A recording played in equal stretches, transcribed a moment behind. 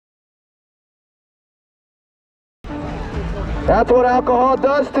That's what alcohol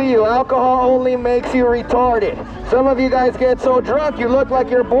does to you. Alcohol only makes you retarded. Some of you guys get so drunk, you look like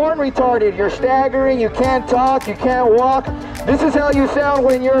you're born retarded. You're staggering, you can't talk, you can't walk. This is how you sound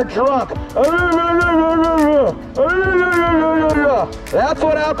when you're drunk. That's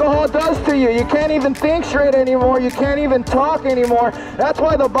what alcohol does to you. You can't even think straight anymore. You can't even talk anymore. That's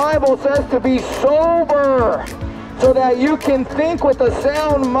why the Bible says to be sober, so that you can think with a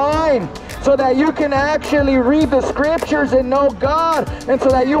sound mind, so that you can actually read the scriptures and know God, and so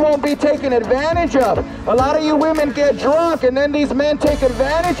that you won't be taken advantage of. A lot of you women get drunk and then these men take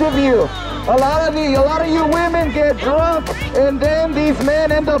advantage of you. A lot of you women get drunk and then these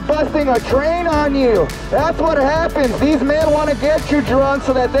men end up busting a train on you. That's what happens. These men want to get you drunk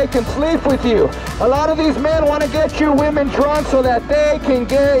so that they can sleep with you. A lot of these men want to get you women drunk so that they can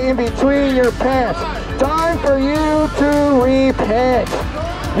get in between your pants. Time for you to repent.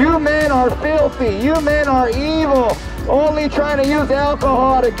 You men are filthy. You men are evil. Only trying to use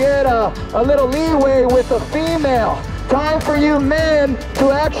alcohol to get a little leeway with a female. Time for you men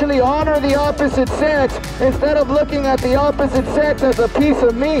to actually honor the opposite sex instead of looking at the opposite sex as a piece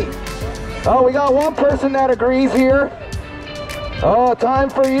of meat. Oh, we got one person that agrees here. Oh, time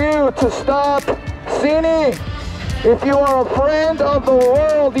for you to stop sinning. If you are a friend of the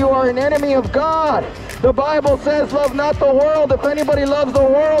world, you are an enemy of God. The Bible says, love not the world. If anybody loves the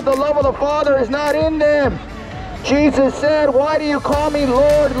world, the love of the Father is not in them. Jesus said, why do you call me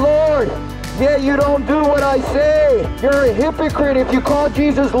Lord, Lord? Yet you don't do what I say. You're a hypocrite if you call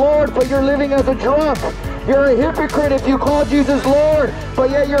Jesus Lord, but you're living as a drunk. You're a hypocrite if you call Jesus Lord,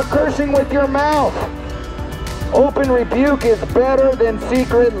 but yet you're cursing with your mouth. Open rebuke is better than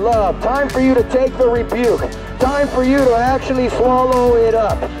secret love. Time for you to take the rebuke. Time for you to actually swallow it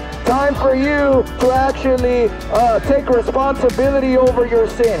up. Time for you to actually take responsibility over your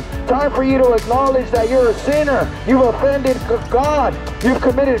sin. Time for you to acknowledge that you're a sinner. You've offended God. You've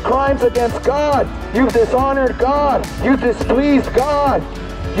committed crimes against God. You've dishonored God. You've displeased God.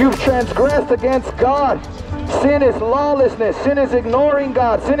 You've transgressed against God. Sin is lawlessness. Sin is ignoring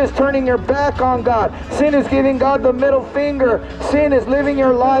God. Sin is turning your back on God. Sin is giving God the middle finger. Sin is living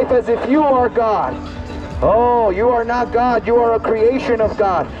your life as if you are God. Oh, you are not God. You are a creation of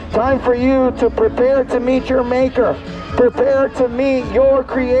God. Time for you to prepare to meet your Maker. Prepare to meet your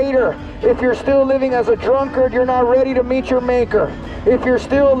Creator. If you're still living as a drunkard, you're not ready to meet your Maker. If you're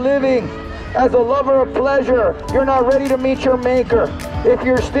still living as a lover of pleasure, you're not ready to meet your Maker. If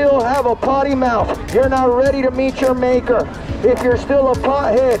you still have a potty mouth, you're not ready to meet your Maker. If you're still a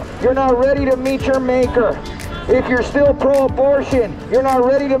pothead, you're not ready to meet your Maker. If you're still pro-abortion, you're not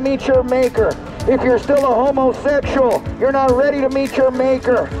ready to meet your Maker. If you're still a homosexual, you're not ready to meet your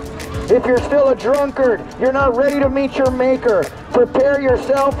Maker. If you're still a drunkard, you're not ready to meet your Maker. Prepare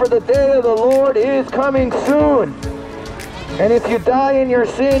yourself, for the day of the Lord is coming soon. And if you die in your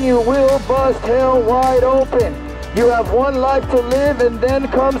sin, you will bust hell wide open. You have one life to live, and then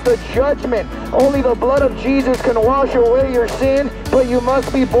comes the judgment. Only the blood of Jesus can wash away your sin, but you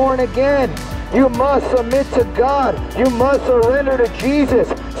must be born again. You must submit to God. You must surrender to Jesus.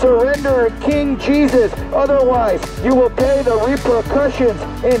 Surrender to King Jesus. Otherwise, you will pay the repercussions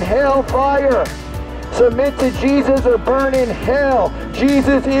in hell fire. Submit to Jesus or burn in hell.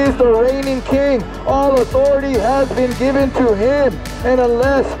 Jesus is the reigning King. All authority has been given to Him. And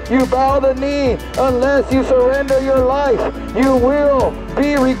unless you bow the knee, unless you surrender your life, you will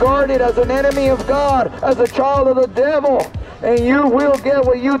be regarded as an enemy of God, as a child of the devil. And you will get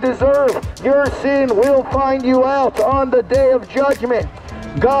what you deserve. Your sin will find you out on the day of judgment.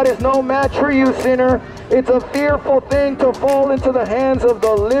 God is no match for you, sinner. It's a fearful thing to fall into the hands of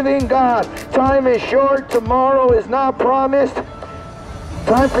the living God. Time is short. Tomorrow is not promised.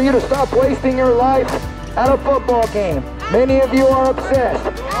 Time for you to stop wasting your life at a football game. Many of you are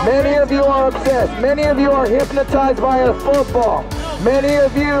obsessed. Many of you are obsessed. Many of you are hypnotized by a football. Many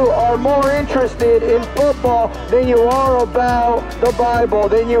of you are more interested in football than you are about the Bible,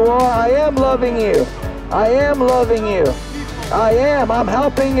 than you are. I am loving you. I am loving you. I am. I'm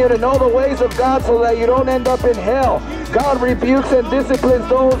helping you to know the ways of God so that you don't end up in hell. God rebukes and disciplines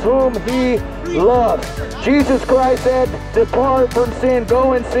those whom He loves. Jesus Christ said, depart from sin,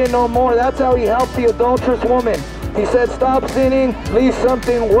 go and sin no more. That's how He helped the adulterous woman. He said, stop sinning, lest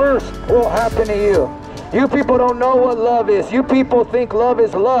something worse will happen to you. You people don't know what love is. You people think love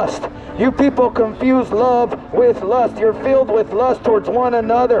is lust. You people confuse love with lust. You're filled with lust towards one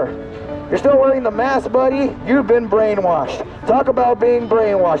another. You're still wearing the mask, buddy? You've been brainwashed. Talk about being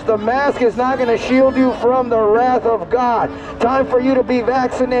brainwashed. The mask is not going to shield you from the wrath of God. Time for you to be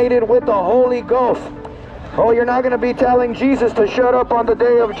vaccinated with the Holy Ghost. Oh, you're not going to be telling Jesus to shut up on the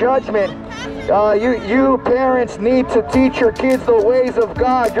day of judgment. You parents need to teach your kids the ways of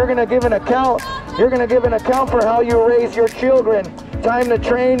God. You're going to give an account. You're going to give an account for how you raise your children. Time to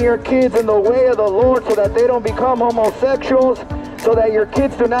train your kids in the way of the Lord so that they don't become homosexuals, so that your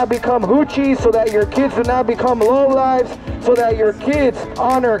kids do not become hoochies, so that your kids do not become lowlives, so that your kids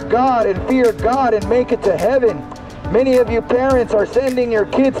honor God and fear God and make it to heaven. Many of you parents are sending your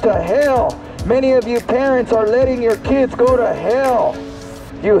kids to hell. Many of you parents are letting your kids go to hell.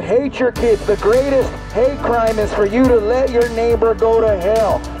 You hate your kids. The greatest hate crime is for you to let your neighbor go to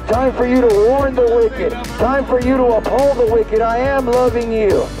hell. Time for you to warn the wicked. Time for you to uphold the wicked. I am loving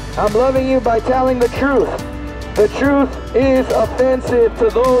you. I'm loving you by telling the truth. The truth is offensive to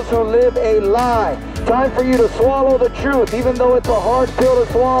those who live a lie. Time for you to swallow the truth, even though it's a hard pill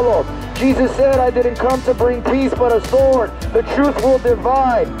to swallow. Jesus said, I didn't come to bring peace but a sword. The truth will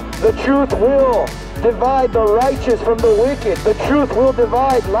divide. The truth will divide the righteous from the wicked. The truth will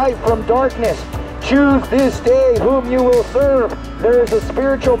divide light from darkness. Choose this day whom you will serve. There is a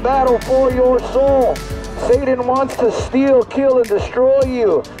spiritual battle for your soul. Satan wants to steal, kill, and destroy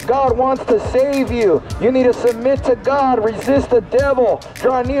you. God wants to save you. You need to submit to God, resist the devil,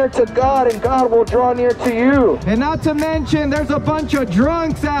 draw near to God, and God will draw near to you. And not to mention, there's a bunch of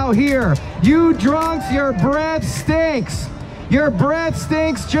drunks out here. You drunks, your breath stinks. Your breath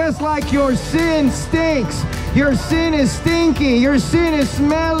stinks just like your sin stinks. Your sin is stinky. Your sin is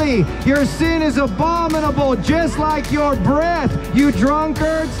smelly. Your sin is abominable, just like your breath. You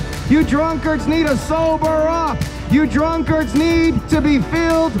drunkards need to sober up. You drunkards need to be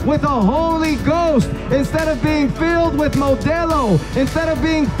filled with the Holy Ghost instead of being filled with Modelo, instead of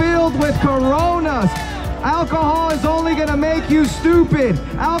being filled with Coronas. Alcohol is only going to make you stupid.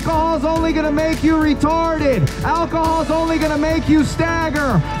 Alcohol is only going to make you retarded. Alcohol is only going to make you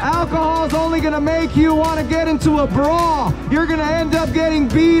stagger. Alcohol is only going to make you want to get into a brawl. You're going to end up getting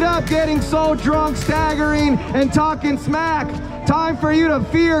beat up, getting so drunk, staggering, and talking smack. Time for you to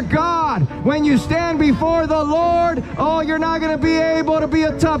fear God. When you stand before the Lord, oh, you're not going to be able to be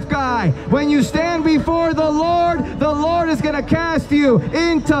a tough guy. When you stand before the Lord is going to cast you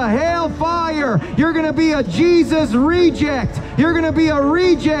into hellfire. You're going to be a Jesus reject. You're going to be a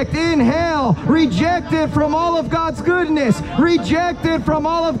reject in hell. Rejected from all of God's goodness. Rejected from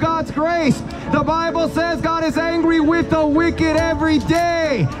all of God's grace. The Bible says God is angry with the wicked every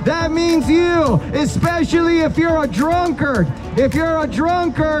day. That means you, especially if you're a drunkard. If you're a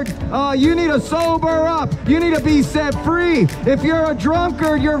drunkard, you need to sober up. You need to be set free. If you're a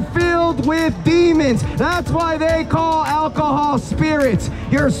drunkard, you're filled with demons. That's why they call alcohol spirits.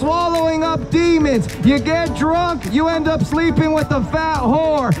 You're swallowing up demons. You get drunk, you end up sleeping with a fat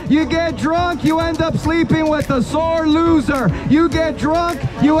whore. You get drunk, you end up sleeping with a sore loser. You get drunk,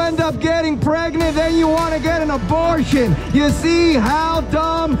 you end up getting pregnant, then you want to get an abortion. You see how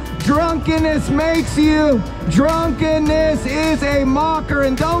dumb drunkenness makes you? Drunkenness is a mocker,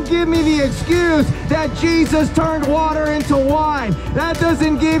 and don't give me the excuse that Jesus turned water into wine. That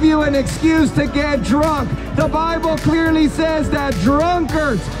doesn't give you an excuse to get drunk. The Bible clearly says that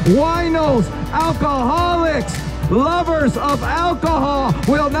drunkards, winos, alcoholics, lovers of alcohol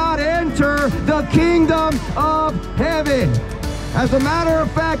will not enter the kingdom of heaven. As a matter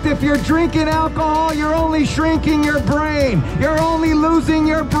of fact, if you're drinking alcohol, you're only shrinking your brain. You're only losing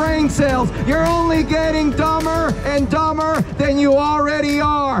your brain cells. You're only getting dumber and dumber than you already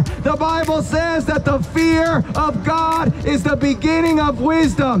are. The Bible says that the fear of God is the beginning of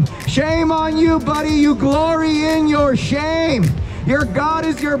wisdom. Shame on you, buddy. You glory in your shame. Your God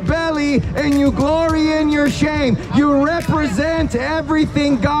is your belly, and you glory in your shame. You represent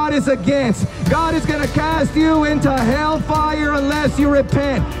everything God is against. God is going to cast you into hellfire unless you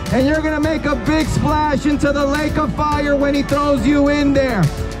repent. And you're going to make a big splash into the lake of fire when he throws you in there.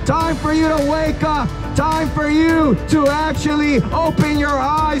 Time for you to wake up. Time for you to actually open your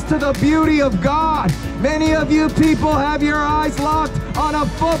eyes to the beauty of God. Many of you people have your eyes locked on a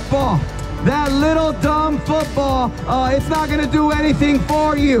football. That little dumb football, it's not going to do anything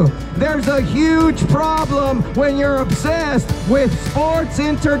for you. There's a huge problem when you're obsessed with sports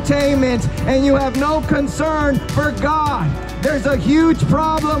entertainment and you have no concern for God. There's a huge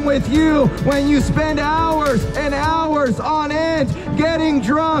problem with you when you spend hours and hours on end getting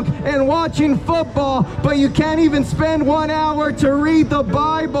drunk and watching football, but you can't even spend 1 hour to read the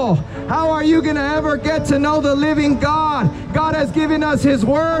Bible. How are you going to ever get to know the living God? God has given us his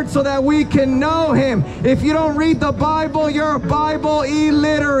word so that we can know him. If you don't read the Bible, you're a Bible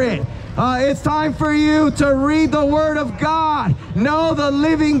illiterate. It's time for you to read the word of God. Know the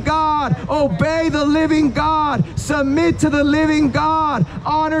living God. Obey the living God. Submit to the living God.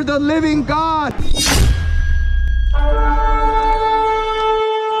 Honor the living God.